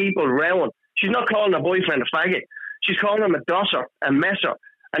two people rowing. She's not calling her boyfriend a faggot. She's calling him a dosser, a messer.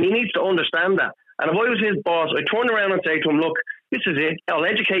 And he needs to understand that. And if I was his boss, I'd turn around and say to him, look, this is it. I'll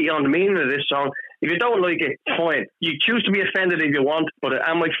educate you on the meaning of this song. If you don't like it, fine. You choose to be offended if you want, but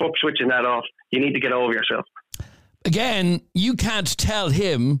am I fuck switching that off? You need to get over yourself. Again, you can't tell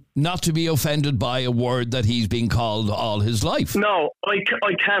him not to be offended by a word that he's been called all his life. No, I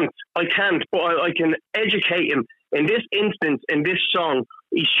can't. But I can educate him. In this instance, in this song,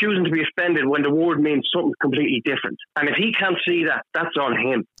 he's choosing to be offended when the word means something completely different. And if he can't see that, that's on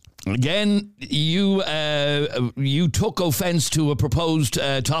him. Again, you took offence to a proposed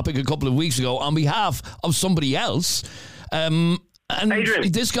topic a couple of weeks ago on behalf of somebody else. And Adrian,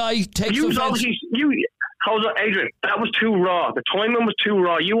 this guy takes offence. Hold on, Adrian. That was too raw. The timing was too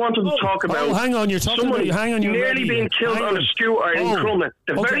raw. You wanted to talk about. Oh, hang on. You're talking about. Hang on. You're nearly being killed on a scooter in Crumlin.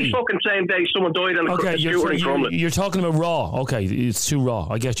 The very fucking same day someone died on a scooter in Crumlin. You're talking about raw. Okay, it's too raw.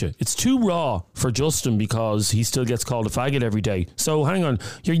 I get you. It's too raw for Justin because he still gets called a faggot every day. So hang on.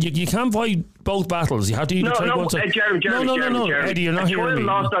 You can't fight both battles. You have to either take one side. Jeremy. Eddie, you're not hearing me. A child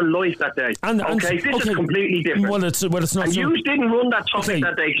lost their life that day. This is completely different. Well, it's not. And you didn't run that topic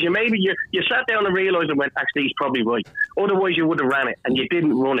that day because you sat down and realised and went, actually, he's probably right. Otherwise, you would have ran it, and you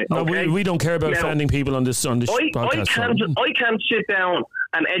didn't run it. No, we don't care about offending people on this podcast. I can't sit down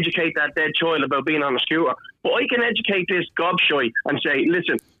and educate that dead child about being on a scooter, but I can educate this gobshite and say,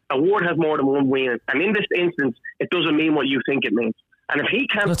 listen, a word has more than one meaning, and in this instance, it doesn't mean what you think it means. And if he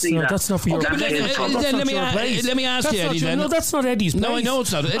can't see that, that's not for your. Let me ask you, Eddie. Then no, that's not Eddie's place. No, I know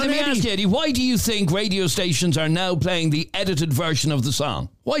it's not. Let me ask you, Eddie. Why do you think radio stations are now playing the edited version of the song?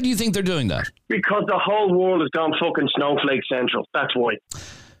 Why do you think they're doing that? Because the whole world has gone fucking snowflake central. That's why.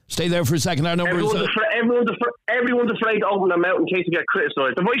 Stay there for a second. Our number is... Everyone's afraid to open their mouth in case they get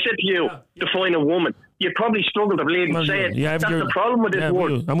criticised. If I said to you, define a woman, you'd probably struggle to believe me say it. That's the problem with this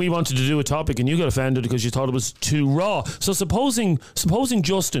word. And we wanted to do a topic and you got offended because you thought it was too raw. So supposing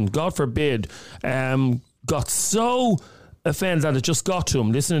Justin, God forbid, got so offended that it just got to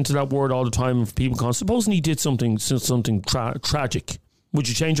him, listening to that word all the time from people, supposing he did something tragic, would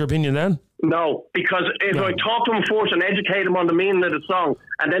you change your opinion then? No, because if I talk to him first and educate him on the meaning of the song,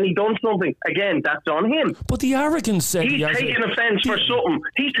 and then he done something, again, that's on him. But the arrogance said he's taking offence for something.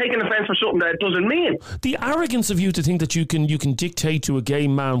 He's taking offence for something that it doesn't mean. The arrogance of you to think that you can dictate to a gay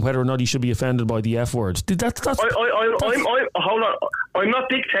man whether or not he should be offended by the F word. Hold on. I'm not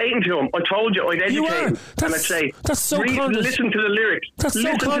dictating to him. I told you I'd educate him, and I'd say, listen to the lyrics. That's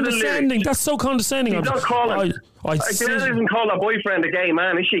so condescending. That's so condescending. He's not calling. Girl isn't call her boyfriend a gay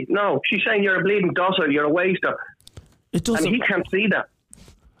man, is she? No, she's saying you're a bleeding dosser, you're a waster. It doesn't. And he can't see that.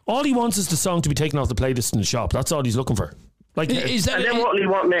 All he wants is the song to be taken off the playlist in the shop. That's all he's looking for. And then what will he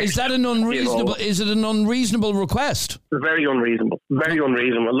want next? Is that an unreasonable? Is it an unreasonable request? Very unreasonable. Very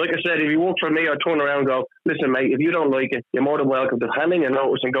unreasonable. Like I said, if he worked for me, I'd turn around and go, listen, mate, if you don't like it, you're more than welcome to hand in your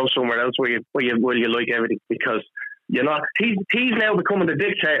notice and go somewhere else where you like everything, because you're not. He's now becoming the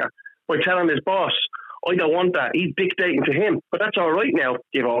dictator by telling his boss, I don't want that. He's dictating to him. But that's all right now.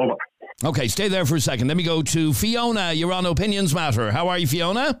 Give over. Okay, stay there for a second. Let me go to Fiona. You're on Opinions Matter. How are you,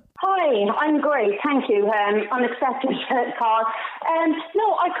 Fiona? Hi, I'm great. Thank you. Unexpected call.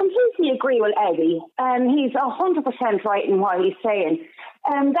 No, I completely agree with Eddie. He's 100% right in what he's saying.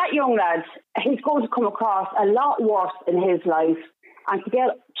 That young lad, he's going to come across a lot worse in his life, and to get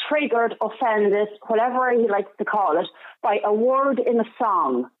triggered, offended, whatever he likes to call it, by a word in a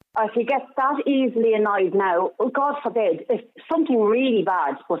song. If he gets that easily annoyed now, well, God forbid, if something really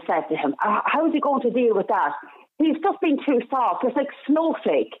bad was said to him, how is he going to deal with that? He's just been too soft. It's like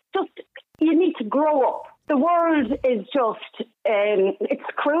snowflake. You need to grow up. The world is just, it's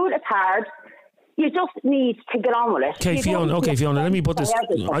crude, it's hard. You just need to get on with it. Okay, Fiona, let me put this.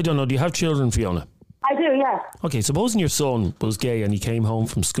 I don't know, do you have children, Fiona? I do, yes. Okay, supposing your son was gay and he came home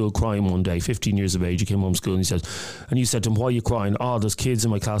from school crying one day, 15 years of age, he came home from school and you said to him, why are you crying? Oh, there's kids in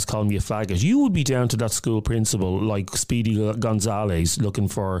my class calling me a faggot. You would be down to that school principal like Speedy Gonzales looking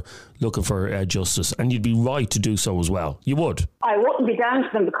for justice, and you'd be right to do so as well. You would. I wouldn't be down to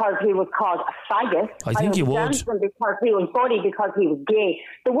them because he was called a faggot. I think you would. I would be down to them because he was bullied because he was gay.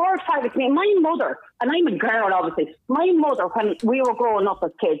 The word faggot to me, my mother, and I'm a girl obviously, my mother, when we were growing up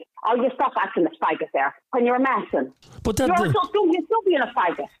as kids, you stop acting a faggot there when you're messing. But that you're still being a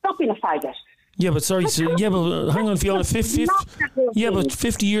faggot. Stop being a faggot. Yeah, but sorry, hang on, Fiona. 50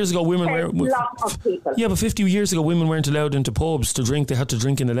 years ago, women were. Yeah, but 50 years ago, women weren't allowed into pubs to drink. They had to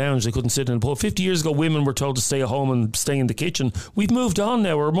drink in the lounge. They couldn't sit in a pub. 50 years ago, women were told to stay at home and stay in the kitchen. We've moved on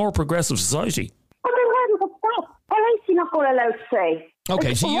now. We're a more progressive society. But then why does it stop? Why is he not going to allow to say?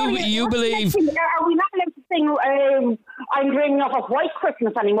 Okay, so you believe... Are we not allowed to sing I'm dreaming of a white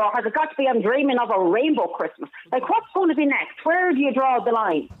Christmas anymore? Has it got to be I'm dreaming of a rainbow Christmas? Like, what's going to be next? Where do you draw the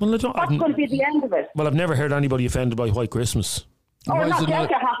line? Well, what's going to be the end of it? Well, I've never heard anybody offended by white Christmas. Not yet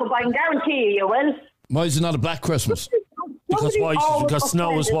to happen, but I can guarantee you will. Why is it not a black Christmas? Because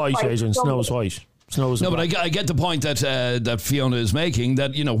snow is white, Adrian. Snow is white. But I get the point that Fiona is making,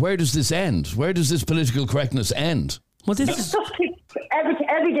 that, where does this end? Where does this political correctness end? Well, this is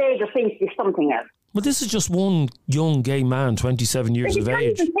every day there seems to be something else. But this is just one young gay man, 27 years of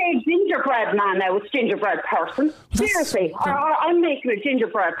age. You can't even say gingerbread man now, it's gingerbread person. Seriously, I'm making a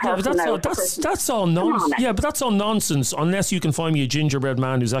gingerbread person now. That's all nonsense. Yeah, but that's all nonsense unless you can find me a gingerbread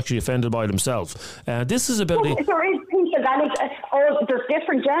man who's actually offended by it himself. This is about... There is people that there's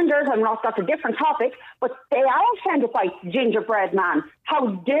different genders, that's a different topic, but they are offended by gingerbread man. How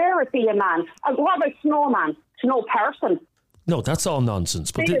dare it be a man? What about snowman? Snow person? No, that's all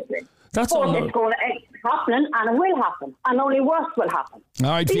nonsense. But it's going to happen, and it will happen, and only worse will happen. All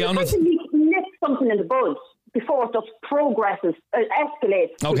right, Fiona. You nip something in the bud before it just progresses,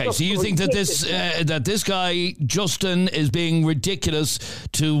 escalates. Okay, so you think that this guy Justin is being ridiculous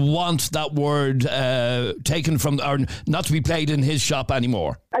to want that word taken from, or not to be played in his shop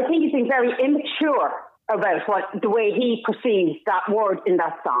anymore? I think he's being very immature about the way he perceives that word in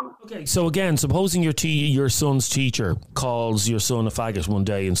that song. Okay, so again, supposing your son's teacher calls your son a faggot one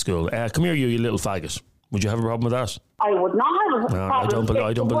day in school. Come here, you little faggot. Would you have a problem with that? I would not have a problem.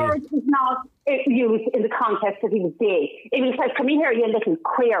 I don't the believe. word is not used in the context that he was gay. If he says, "Come here, you little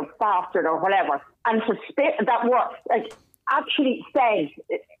queer bastard," or whatever, and to spit that word, actually says,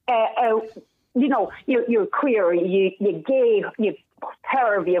 you're queer, you're gay, you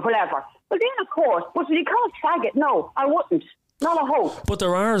perv, you whatever. Well, then, of course, but if you call it faggot, no, I wouldn't. Not a hope. But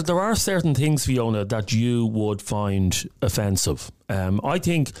there are certain things, Fiona, that you would find offensive. I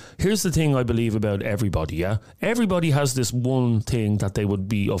think, here's the thing I believe about everybody, yeah? Everybody has this one thing that they would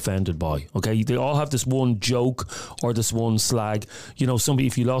be offended by, okay? They all have this one joke or this one slag. You know,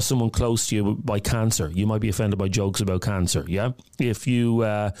 if you lost someone close to you by cancer, you might be offended by jokes about cancer, yeah? If you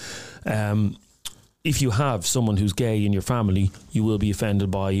have someone who's gay in your family, you will be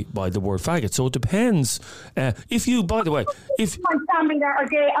offended by the word faggot. So it depends. If you, by the way, if my family that are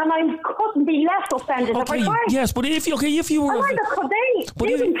gay, and I couldn't be less offended if I tried. Yes, but if you were,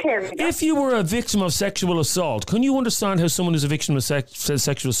 if you were a victim of sexual assault, can you understand how someone who's a victim of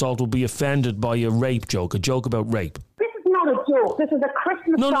sexual assault will be offended by a rape joke, a joke about rape? This is not a joke. This is a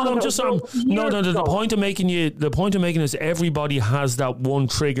Christmas song. No. I'm just the point I'm making is everybody has that one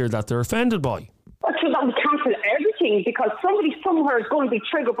trigger that they're offended by. So that we cancel everything because somebody somewhere is going to be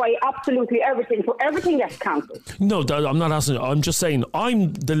triggered by absolutely everything, so everything gets cancelled. No, I'm not asking. I'm just saying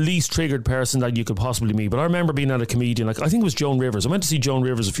I'm the least triggered person that you could possibly meet. But I remember being at a comedian, like I think it was Joan Rivers. I went to see Joan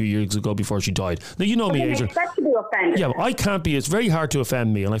Rivers a few years ago before she died. Now you know me, Adrian. Expect to be offended. Yeah, I can't be. It's very hard to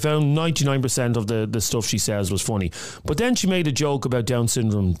offend me, and I found 99% of the stuff she says was funny. But then she made a joke about Down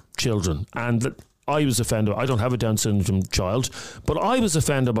syndrome children, and I was offended. I don't have a Down syndrome child, but I was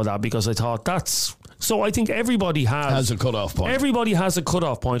offended by that because I thought that's... So I think everybody has a cut-off point. Everybody has a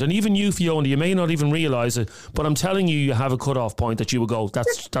cut-off point, and even you, Fiona, you may not even realise it, but I'm telling you have a cut-off point that you would go,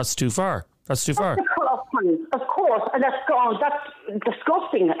 that's too far. That's too far. That's a cut-off point, of course, and that's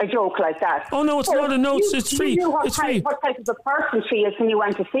disgusting, a joke like that. Oh, no, it's not. No, it's free. It's free. What type of a person she is when you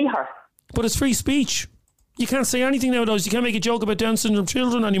went to see her. But it's free speech. You can't say anything nowadays. You can't make a joke about Down syndrome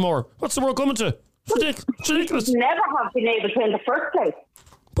children anymore. What's the world coming to? It's ridiculous. You never have been able to in the first place.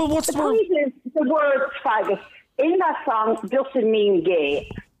 But what's the point is the word faggot in that song doesn't mean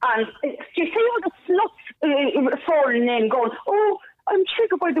gay. And do you see all the sluts falling in going, oh, I'm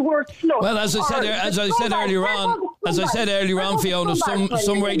triggered by the word slut. Well, as I said earlier on, Fiona,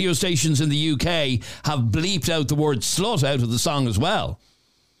 some radio stations in the UK have bleeped out the word slut out of the song as well.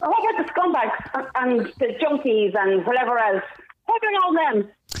 Oh, what about the scumbags and the junkies and whatever else? What about all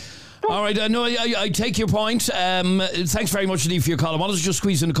them? All right, no, I take your point. Thanks very much indeed for your call. I wanted to just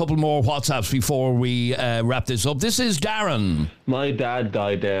squeeze in a couple more WhatsApps before we wrap this up. This is Darren. My dad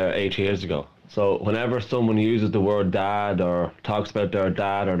died there 8 years ago. So whenever someone uses the word dad or talks about their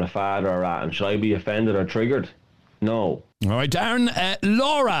dad or the father or that, should I be offended or triggered? No. All right, Darren.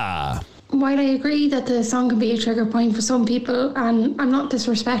 Laura. While I agree that the song can be a trigger point for some people, and I'm not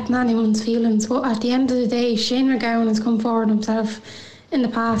disrespecting anyone's feelings, but at the end of the day, Shane McGowan has come forward himself in the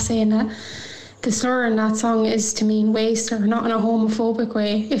past saying that the slur in that song is to mean waster, not in a homophobic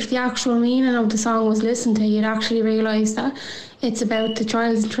way. If the actual meaning of the song was listened to, you'd actually realise that it's about the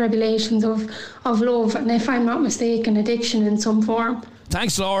trials and tribulations of love, and if I'm not mistaken, addiction in some form.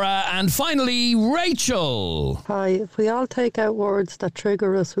 Thanks, Laura. And finally, Rachel. Hi, if we all take out words that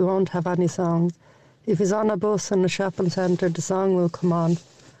trigger us, we won't have any songs. If he's on a bus in a shopping centre, the song will come on.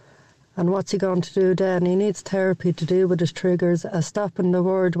 And what's he going to do then? He needs therapy to deal with his triggers, as stopping the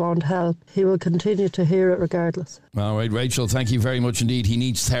word won't help. He will continue to hear it regardless. All right, Rachel, thank you very much indeed. He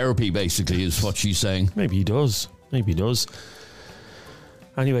needs therapy, basically, is what she's saying. Maybe he does.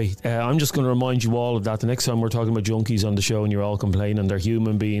 Anyway, I'm just going to remind you all of that. The next time we're talking about junkies on the show and you're all complaining they're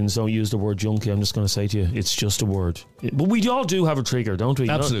human beings, don't use the word junkie. I'm just going to say to you, it's just a word. But we all do have a trigger, don't we?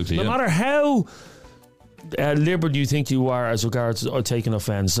 Absolutely. No matter how liberal you think you are as regards taking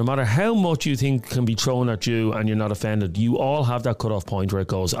offence, no matter how much you think can be thrown at you and you're not offended, you all have that cut-off point where it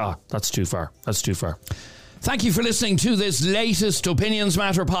goes, that's too far. Thank you for listening to this latest Opinions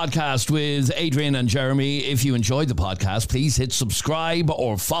Matter podcast with Adrian and Jeremy. If you enjoyed the podcast, please hit subscribe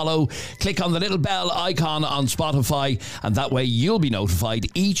or follow. Click on the little bell icon on Spotify, and that way you'll be notified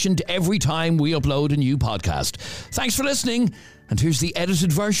each and every time we upload a new podcast. Thanks for listening, and here's the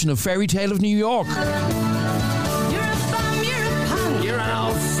edited version of Fairytale of New York. You're a bum, you're a punk. You're an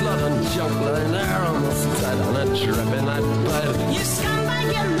old slut and juggling there almost dead on a trip in that bed. You scumbag,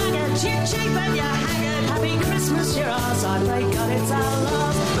 you maggot, cheap and you haggard. Happy Christmas, you're all sorry, God, it's our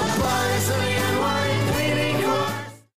love. The boys are